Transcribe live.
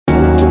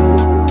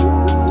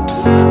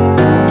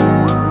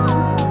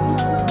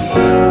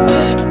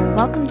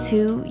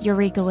to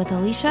Eureka with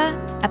Alicia,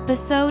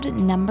 episode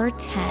number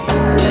 10.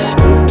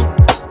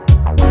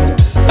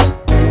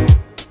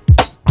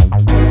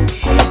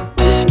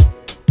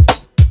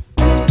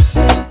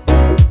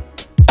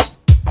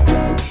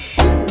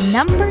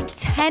 Number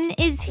 10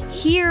 is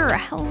here.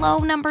 Hello,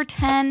 number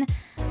 10.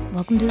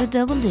 Welcome to the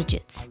double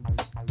digits.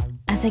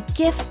 As a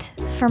gift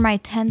for my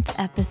 10th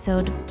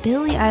episode,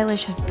 Billie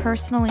Eilish has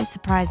personally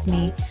surprised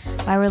me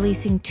by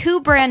releasing 2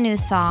 brand new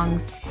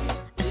songs,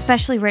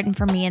 especially written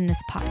for me in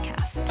this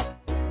podcast.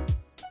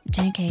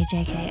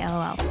 JK,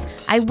 LOL.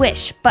 I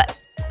wish, but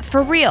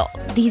for real,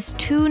 these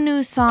 2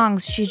 new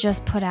songs she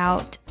just put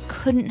out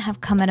couldn't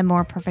have come at a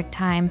more perfect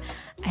time.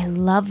 I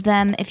love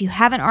them. If you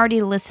haven't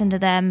already listened to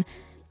them,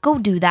 go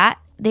do that.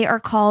 They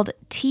are called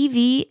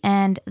TV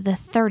and The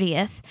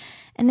 30th,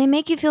 and they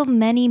make you feel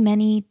many,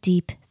 many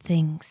deep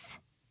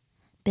things.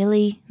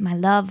 Billie, my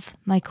love,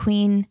 my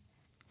queen,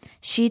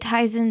 she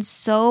ties in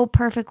so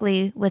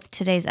perfectly with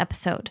today's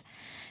episode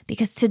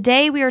because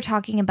today we are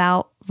talking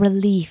about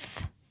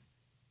relief.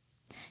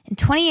 In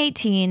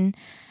 2018,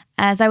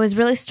 as I was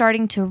really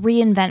starting to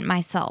reinvent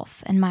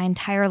myself and my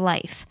entire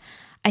life,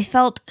 I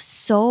felt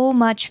so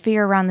much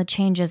fear around the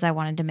changes I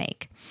wanted to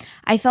make.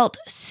 I felt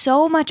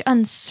so much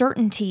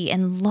uncertainty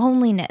and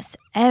loneliness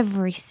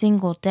every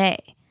single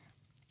day.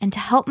 And to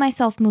help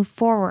myself move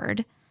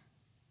forward,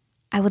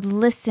 I would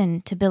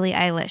listen to Billie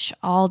Eilish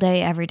all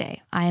day, every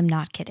day. I am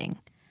not kidding.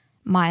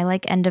 My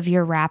end of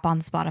year rap on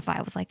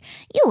Spotify was like,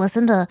 you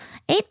listened to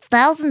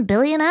 8,000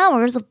 billion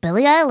hours of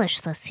Billie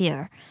Eilish this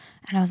year.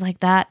 And I was like,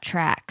 that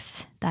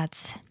tracks.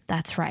 That's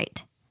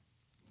right.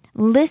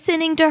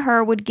 Listening to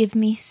her would give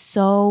me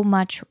so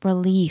much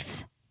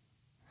relief.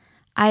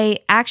 I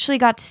actually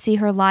got to see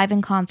her live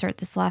in concert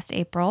this last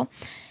April.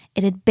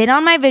 It had been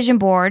on my vision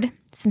board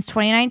since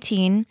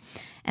 2019,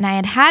 and I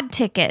had had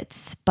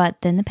tickets,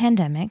 but then the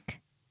pandemic.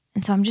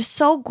 And so I'm just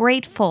so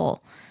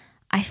grateful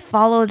I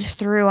followed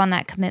through on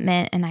that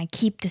commitment, and I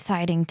keep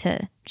deciding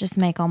to just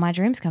make all my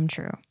dreams come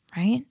true,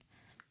 right?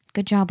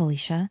 Good job,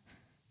 Alicia.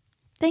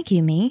 Thank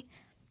you, me.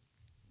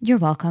 You're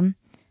welcome.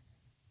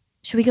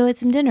 Should we go eat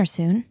some dinner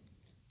soon?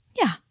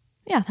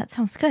 Yeah, that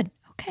sounds good.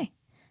 Okay.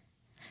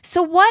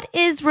 So what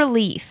is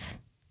relief?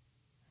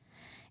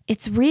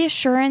 It's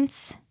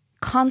reassurance,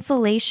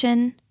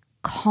 consolation,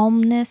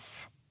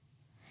 calmness.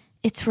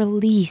 It's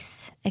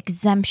release,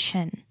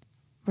 exemption,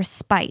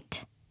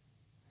 respite.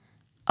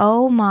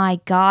 Oh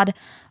my God,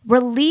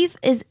 relief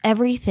is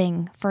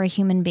everything for a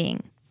human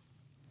being.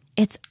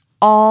 It's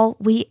all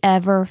we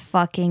ever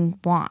fucking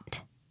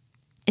want.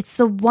 It's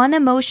the one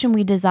emotion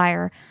we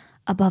desire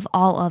above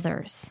all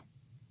others.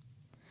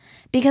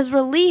 Because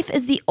relief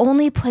is the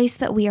only place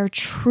that we are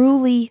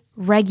truly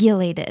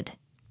regulated.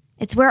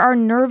 It's where our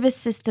nervous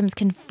systems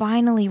can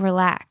finally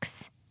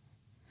relax.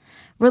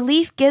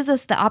 Relief gives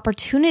us the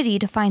opportunity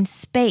to find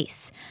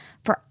space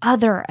for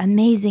other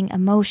amazing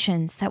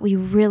emotions that we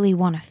really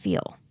want to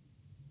feel,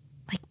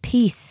 like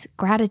peace,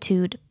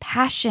 gratitude,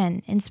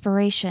 passion,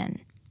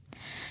 inspiration.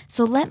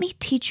 So let me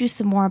teach you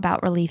some more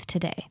about relief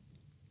today.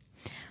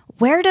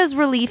 Where does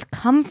relief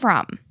come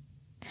from?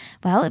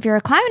 Well, if you're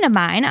a client of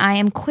mine, I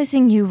am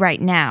quizzing you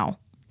right now,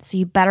 so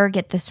you better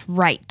get this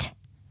right.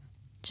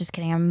 Just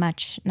kidding, I'm a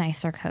much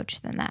nicer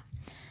coach than that.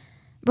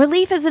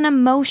 Relief is an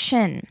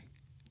emotion.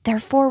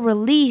 Therefore,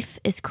 relief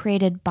is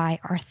created by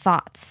our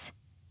thoughts.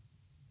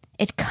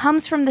 It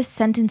comes from the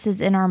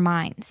sentences in our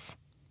minds.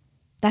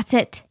 That's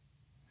it.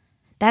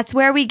 That's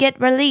where we get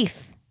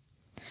relief.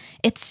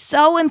 It's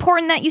so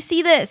important that you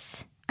see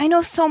this. I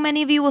know so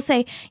many of you will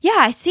say, yeah,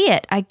 I see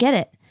it. I get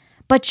it.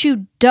 But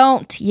you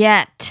don't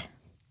yet.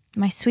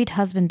 My sweet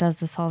husband does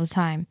this all the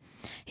time.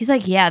 He's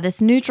like, yeah,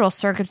 this neutral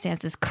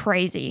circumstance is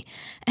crazy.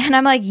 And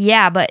I'm like,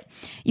 yeah, but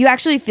you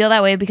actually feel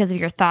that way because of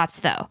your thoughts,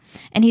 though.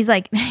 And he's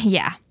like,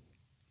 yeah,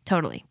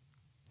 totally.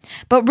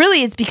 But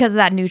really, it's because of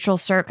that neutral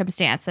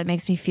circumstance that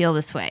makes me feel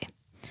this way.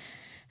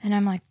 And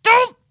I'm like,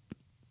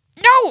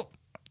 no,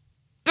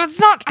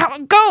 that's not how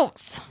it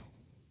goes.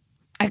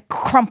 I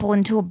crumple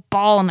into a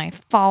ball and I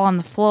fall on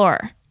the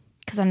floor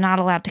because I'm not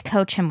allowed to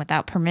coach him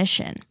without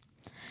permission.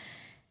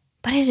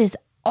 But it is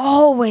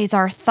always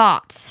our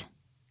thoughts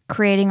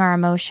creating our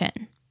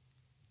emotion.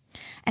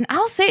 And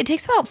I'll say it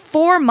takes about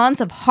 4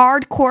 months of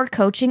hardcore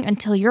coaching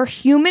until your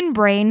human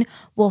brain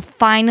will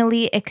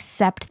finally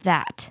accept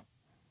that.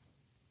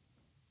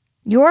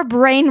 Your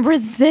brain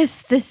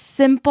resists this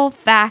simple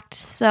fact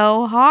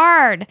so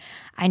hard.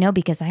 I know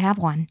because I have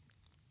one.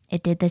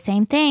 It did the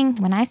same thing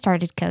when I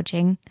started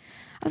coaching.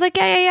 I was like,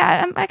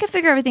 yeah, I can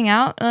figure everything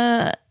out.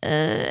 But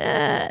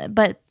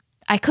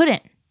I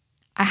couldn't.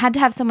 I had to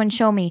have someone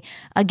show me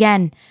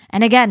again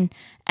and again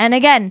and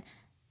again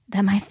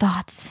that my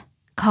thoughts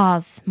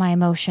cause my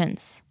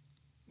emotions,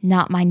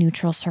 not my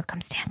neutral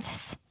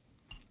circumstances.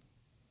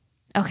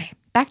 Okay,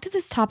 back to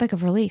this topic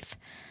of relief.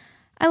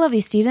 I love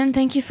you, Stephen.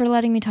 Thank you for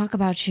letting me talk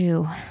about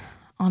you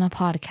on a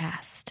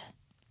podcast.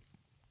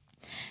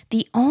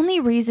 The only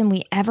reason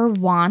we ever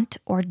want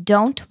or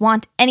don't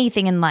want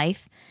anything in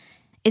life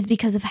is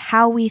because of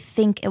how we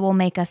think it will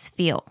make us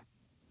feel.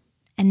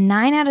 And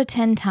 9 out of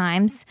 10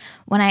 times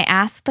when I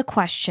ask the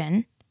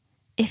question,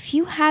 if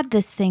you had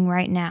this thing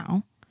right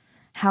now,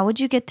 how would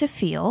you get to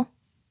feel?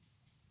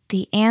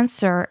 The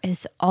answer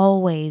is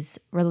always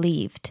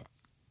relieved.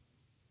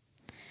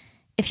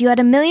 If you had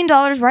 $1 million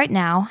right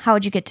now, how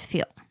would you get to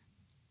feel?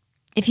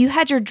 If you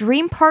had your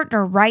dream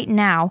partner right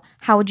now,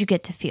 how would you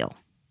get to feel?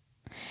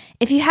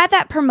 If you had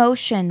that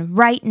promotion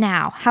right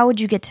now, how would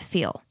you get to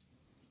feel?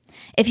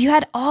 If you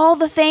had all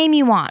the fame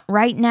you want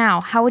right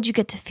now, how would you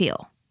get to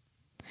feel?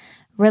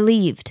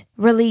 Relieved,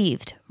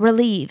 relieved,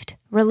 relieved,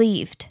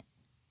 relieved.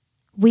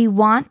 We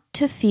want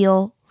to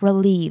feel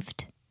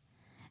relieved.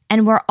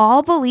 And we're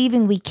all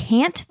believing we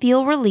can't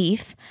feel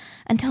relief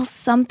until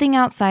something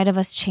outside of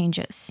us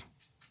changes.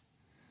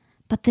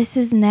 But this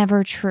is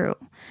never true.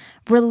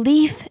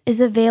 Relief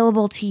is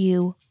available to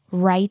you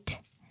right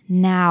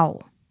now.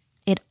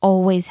 It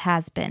always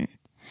has been.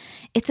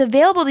 It's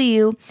available to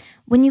you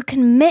when you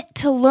commit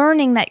to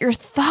learning that your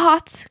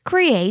thoughts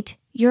create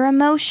your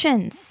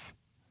emotions.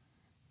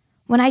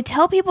 When I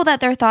tell people that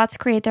their thoughts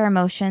create their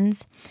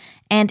emotions,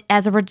 and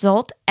as a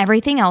result,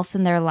 everything else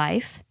in their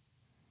life,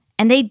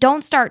 and they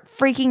don't start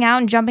freaking out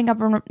and jumping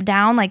up and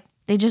down like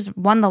they just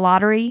won the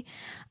lottery,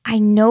 I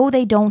know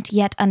they don't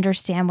yet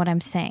understand what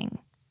I'm saying.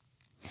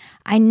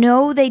 I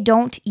know they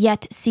don't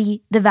yet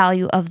see the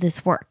value of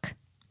this work,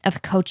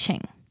 of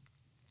coaching.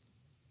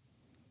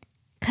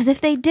 Because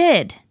if they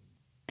did,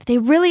 if they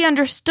really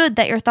understood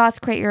that your thoughts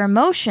create your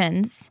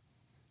emotions,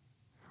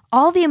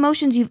 all the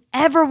emotions you've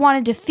ever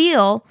wanted to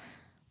feel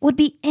would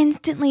be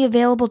instantly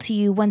available to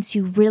you once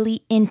you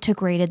really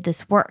integrated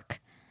this work.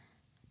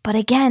 But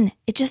again,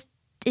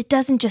 it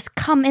doesn't just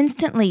come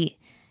instantly.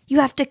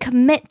 You have to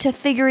commit to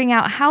figuring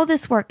out how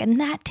this works,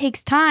 and that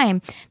takes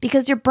time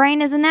because your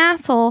brain is an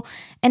asshole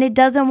and it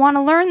doesn't want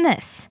to learn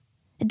this.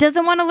 It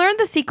doesn't want to learn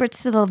the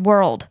secrets to the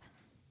world.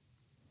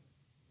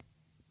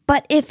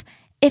 But if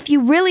you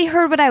really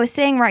heard what I was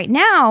saying right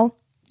now,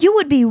 you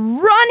would be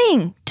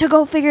running to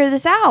go figure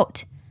this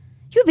out.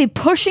 You'd be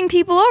pushing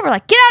people over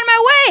like, get out of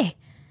my way.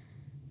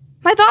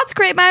 My thoughts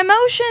create my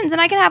emotions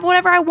and I can have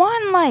whatever I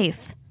want in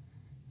life.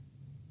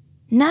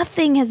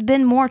 Nothing has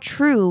been more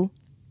true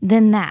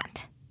than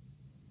that.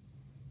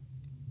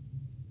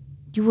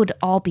 You would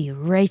all be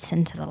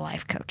racing to the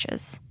life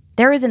coaches.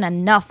 There isn't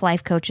enough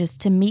life coaches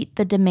to meet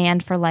the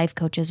demand for life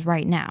coaches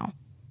right now.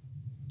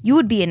 You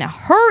would be in a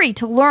hurry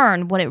to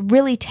learn what it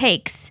really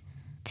takes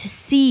to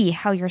see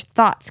how your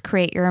thoughts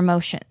create your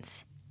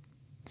emotions.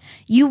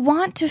 You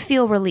want to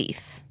feel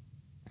relief,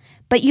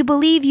 but you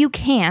believe you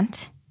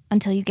can't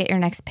until you get your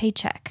next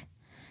paycheck.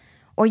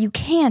 Or you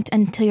can't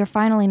until you're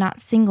finally not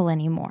single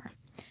anymore.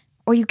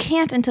 Or you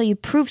can't until you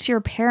prove to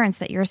your parents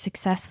that you're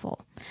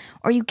successful.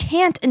 Or you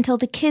can't until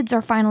the kids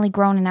are finally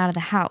grown and out of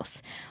the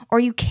house. Or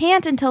you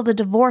can't until the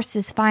divorce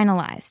is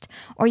finalized.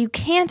 Or you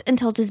can't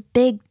until this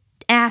big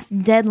ass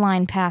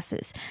deadline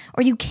passes.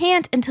 Or you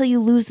can't until you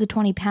lose the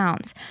 20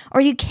 pounds.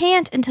 Or you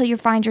can't until you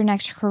find your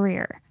next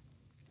career.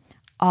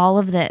 All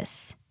of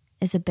this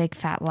is a big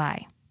fat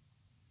lie.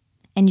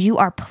 And you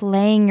are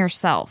playing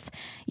yourself.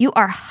 You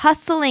are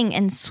hustling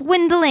and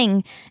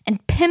swindling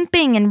and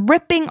pimping and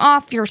ripping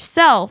off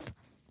yourself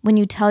when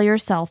you tell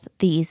yourself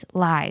these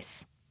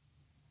lies.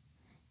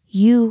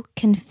 You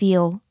can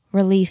feel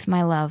relief,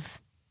 my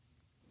love.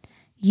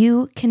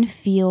 You can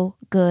feel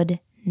good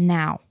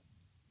now.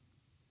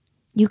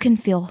 You can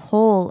feel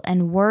whole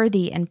and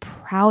worthy and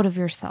proud of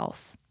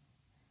yourself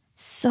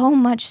so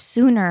much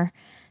sooner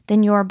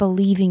than you're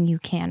believing you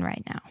can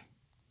right now.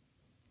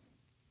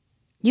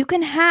 You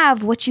can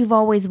have what you've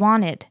always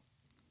wanted,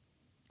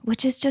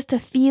 which is just a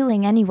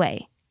feeling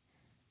anyway.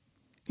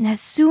 And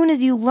as soon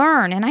as you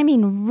learn, and I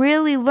mean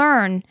really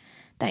learn,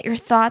 that your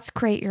thoughts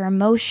create your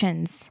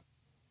emotions,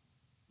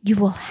 you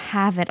will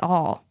have it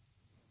all.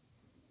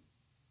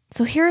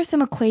 So here are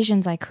some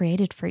equations I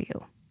created for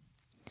you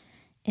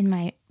in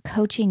my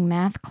coaching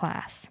math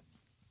class.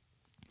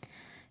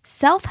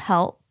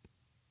 Self-help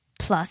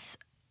plus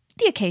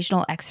the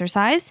occasional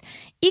exercise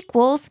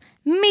equals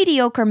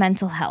mediocre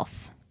mental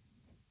health.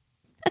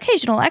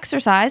 Occasional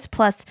exercise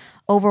plus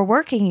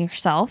overworking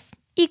yourself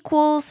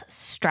equals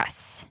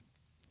stress.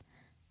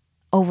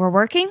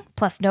 Overworking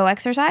plus no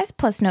exercise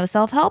plus no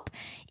self-help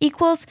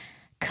equals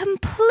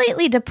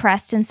completely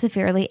depressed and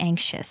severely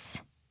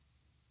anxious.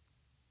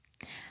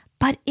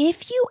 But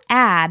if you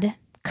add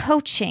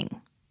coaching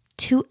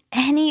to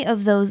any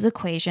of those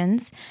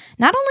equations,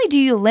 not only do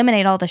you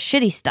eliminate all the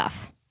shitty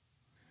stuff,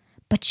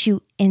 but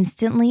you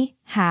instantly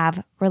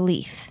have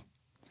relief.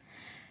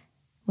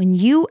 When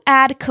you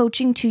add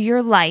coaching to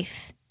your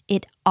life,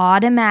 it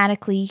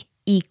automatically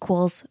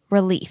equals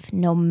relief.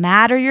 No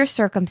matter your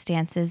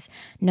circumstances,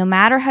 no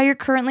matter how you're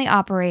currently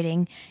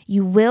operating,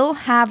 you will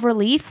have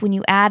relief when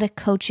you add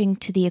coaching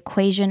to the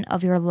equation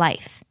of your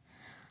life.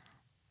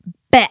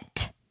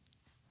 Bet.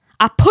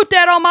 I put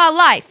that on my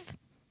life.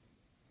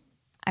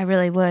 I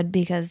really would,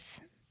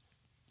 because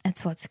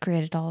it's what's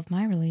created all of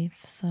my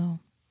relief. So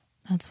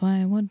that's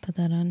why I would put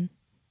that on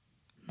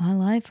my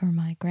life or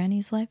my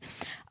granny's life.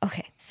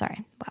 Okay,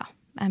 sorry. Wow,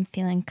 I'm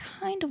feeling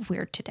kind of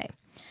weird today.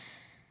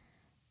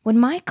 When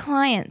my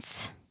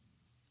clients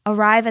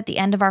arrive at the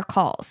end of our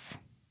calls,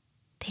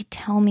 they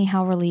tell me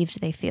how relieved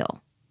they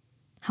feel,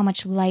 how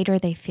much lighter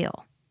they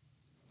feel,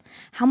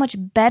 how much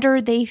better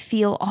they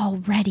feel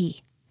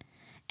already.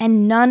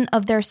 And none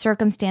of their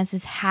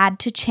circumstances had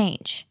to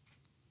change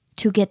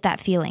to get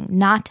that feeling.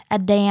 Not a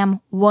damn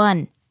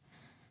one.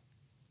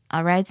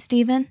 All right,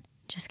 Steven?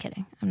 Just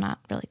kidding. I'm not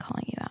really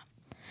calling you out.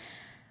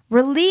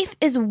 Relief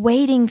is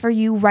waiting for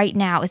you right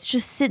now. It's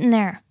just sitting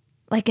there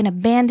like an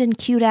abandoned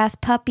cute-ass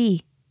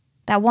puppy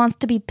that wants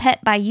to be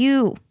pet by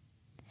you.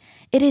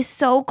 It is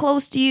so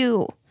close to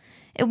you.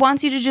 It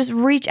wants you to just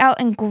reach out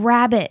and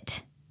grab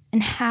it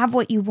and have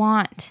what you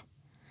want.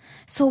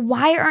 So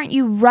why aren't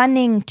you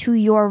running to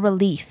your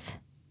relief?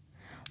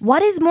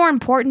 What is more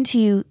important to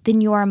you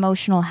than your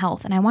emotional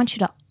health? And I want you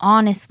to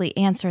honestly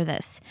answer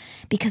this,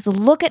 because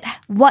look at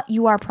what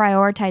you are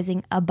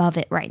prioritizing above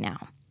it right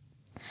now.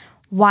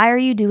 Why are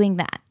you doing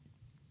that?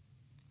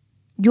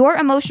 Your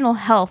emotional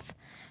health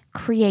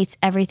creates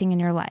everything in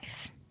your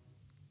life.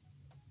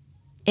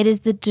 It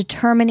is the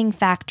determining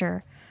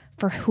factor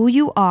for who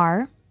you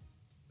are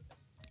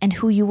and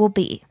who you will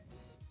be.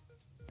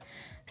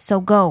 So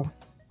go.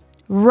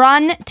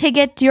 Run to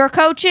get your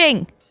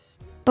coaching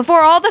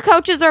before all the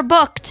coaches are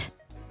booked.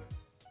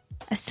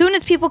 As soon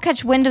as people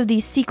catch wind of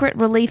these secret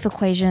relief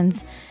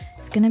equations,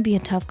 it's going to be a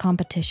tough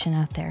competition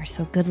out there,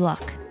 so good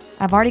luck.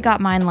 I've already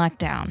got mine locked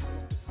down.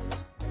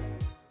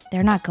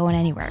 They're not going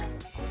anywhere,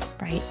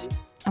 right?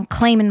 I'm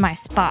claiming my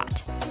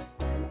spot.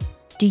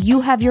 Do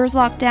you have yours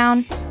locked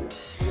down?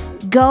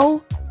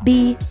 Go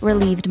be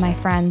relieved, my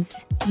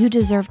friends. You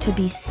deserve to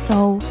be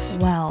so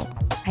well.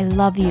 I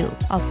love you.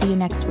 I'll see you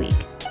next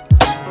week.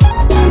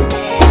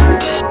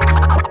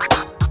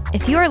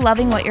 If you are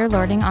loving what you're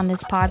learning on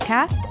this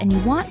podcast and you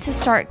want to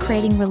start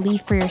creating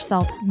relief for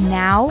yourself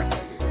now,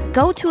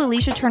 go to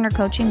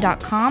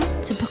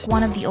AliciaTurnerCoaching.com to book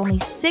one of the only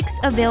 6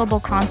 available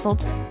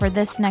consults for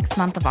this next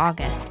month of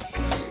August.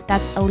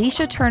 That's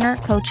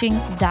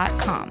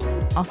AliciaTurnerCoaching.com.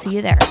 I'll see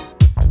you there.